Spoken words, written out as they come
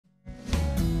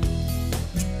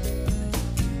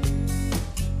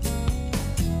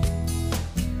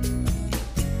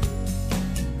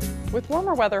With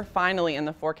warmer weather finally in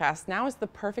the forecast, now is the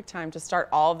perfect time to start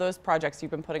all of those projects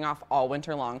you've been putting off all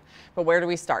winter long. But where do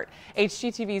we start?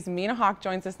 HGTV's Mina Hawk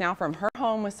joins us now from her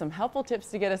home with some helpful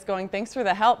tips to get us going. Thanks for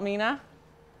the help, Mina.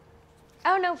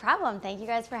 Oh, no problem. Thank you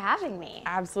guys for having me.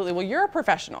 Absolutely. Well, you're a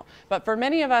professional, but for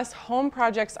many of us, home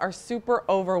projects are super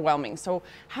overwhelming. So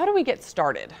how do we get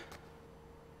started?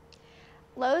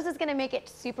 Lowe's is going to make it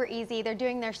super easy. They're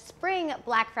doing their spring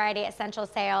Black Friday essential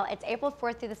sale. It's April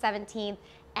 4th through the 17th,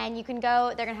 and you can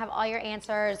go. They're going to have all your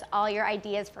answers, all your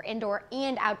ideas for indoor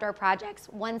and outdoor projects,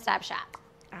 one-stop shop.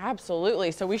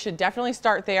 Absolutely. So we should definitely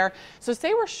start there. So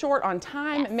say we're short on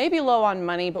time, Yes. maybe low on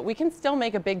money, but we can still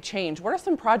make a big change. What are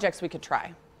some projects we could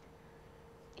try?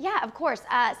 Yeah, of course.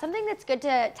 Something that's good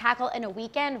to tackle in a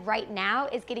weekend right now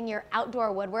is getting your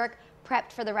outdoor woodwork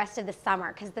prepped for the rest of the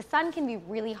summer, because the sun can be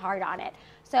really hard on it.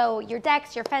 So your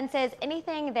decks, your fences,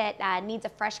 anything that needs a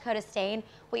fresh coat of stain,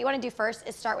 what you want to do first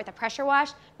is start with a pressure wash.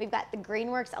 We've got the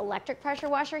Greenworks electric pressure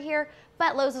washer here,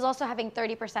 but Lowe's is also having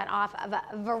 30% off of a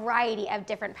variety of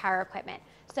different power equipment.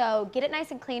 So get it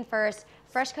nice and clean first.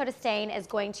 Fresh coat of stain is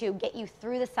going to get you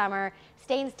through the summer.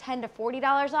 Stains $10 to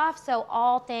 $40 off, so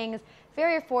all things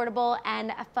very affordable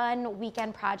and a fun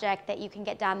weekend project that you can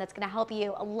get done that's going to help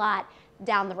you a lot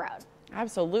down the road.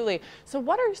 Absolutely. So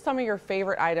what are some of your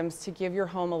favorite items to give your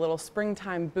home a little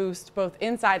springtime boost, both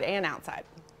inside and outside?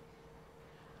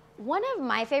 One of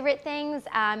my favorite things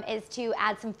is to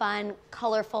add some fun,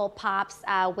 colorful pops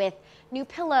with new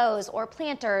pillows or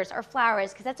planters or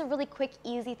flowers, because that's a really quick,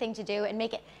 easy thing to do and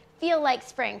make it feel like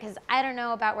spring, because I don't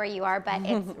know about where you are, but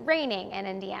it's raining in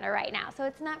Indiana right now, so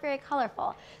it's not very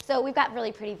colorful. So we've got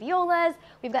really pretty violas.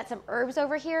 We've got some herbs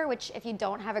over here, which if you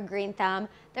don't have a green thumb,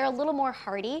 they're a little more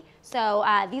hardy. So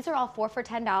these are all 4 for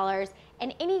 $10.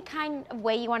 And any kind of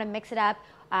way you want to mix it up,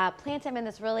 plant them in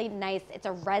this really nice, it's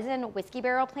a resin whiskey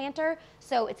barrel planter,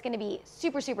 so it's going to be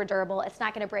super, super durable. It's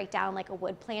not going to break down like a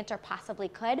wood planter possibly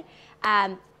could.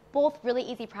 Both really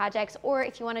easy projects, or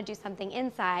if you want to do something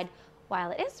inside,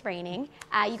 while it is raining,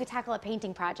 you could tackle a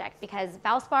painting project, because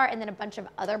Valspar and then a bunch of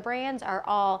other brands are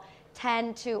all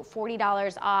 $10 to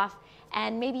 $40 off.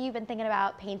 And maybe you've been thinking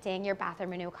about painting your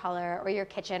bathroom a new color, or your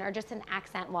kitchen, or just an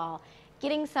accent wall.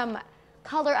 Getting some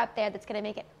color up there that's gonna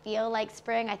make it feel like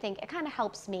spring, I think it kind of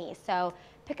helps me. So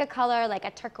pick a color like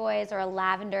a turquoise or a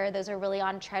lavender. Those are really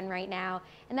on trend right now.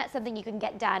 And that's something you can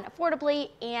get done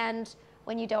affordably and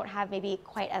when you don't have maybe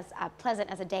quite as pleasant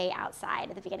as a day outside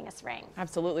at the beginning of spring.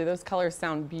 Absolutely. Those colors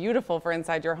sound beautiful for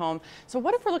inside your home. So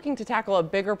what if we're looking to tackle a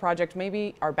bigger project,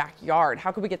 maybe our backyard?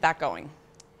 How could we get that going?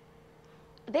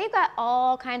 They've got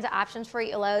all kinds of options for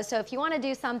you at Lowe's. So if you want to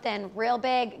do something real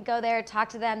big, go there, talk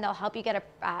to them. They'll help you get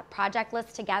a project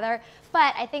list together.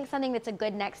 But I think something that's a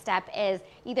good next step is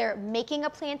either making a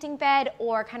planting bed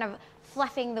or kind of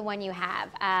fluffing the one you have.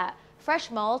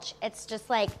 Fresh mulch, it's just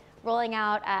like rolling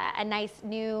out a nice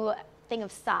new thing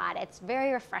of sod. It's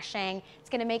very refreshing. It's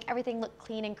going to make everything look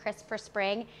clean and crisp for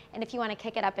spring. And if you want to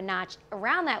kick it up a notch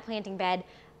around that planting bed,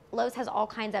 Lowe's has all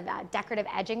kinds of decorative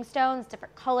edging stones,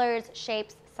 different colors,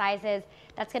 shapes, sizes.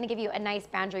 That's going to give you a nice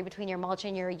boundary between your mulch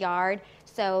and your yard,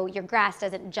 so your grass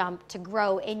doesn't jump to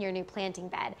grow in your new planting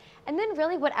bed. And then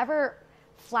really whatever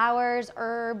flowers,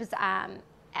 herbs,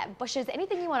 bushes,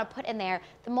 anything you want to put in there,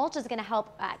 the mulch is going to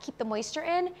help keep the moisture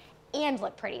in and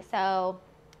look pretty. So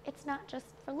it's not just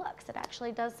for looks. It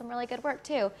actually does some really good work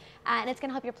too. And it's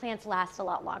gonna help your plants last a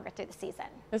lot longer through the season.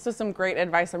 This is some great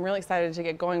advice. I'm really excited to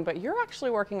get going, but you're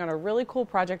actually working on a really cool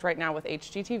project right now with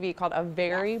HGTV called A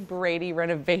Very Brady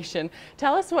Renovation.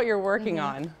 Tell us what you're working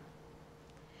on.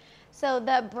 So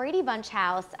the Brady Bunch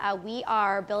house, we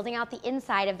are building out the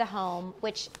inside of the home,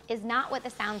 which is not what the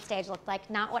soundstage looked like,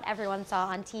 not what everyone saw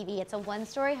on TV. It's a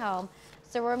one-story home.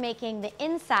 So we're making the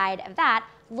inside of that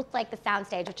look like the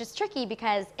soundstage, which is tricky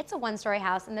because it's a one-story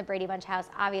house, and the Brady Bunch house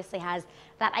obviously has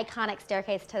that iconic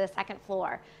staircase to the second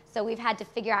floor. So we've had to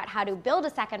figure out how to build a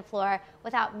second floor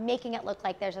without making it look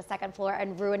like there's a second floor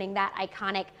and ruining that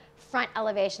iconic front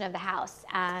elevation of the house.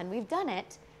 And we've done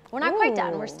it. We're not quite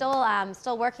done. We're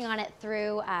still working on it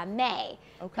through May.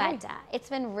 Okay. But it's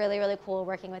been really, really cool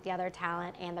working with the other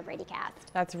talent and the Brady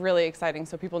cast. That's really exciting.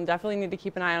 So people definitely need to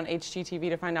keep an eye on HGTV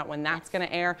to find out when that's going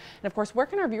to air. And of course, where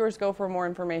can our viewers go for more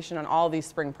information on all these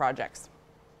spring projects?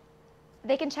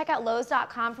 They can check out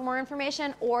Lowes.com for more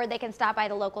information, or they can stop by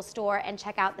the local store and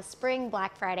check out the Spring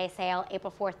Black Friday sale,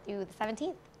 April 4th through the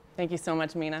 17th. Thank you so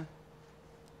much, Mina.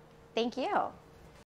 Thank you.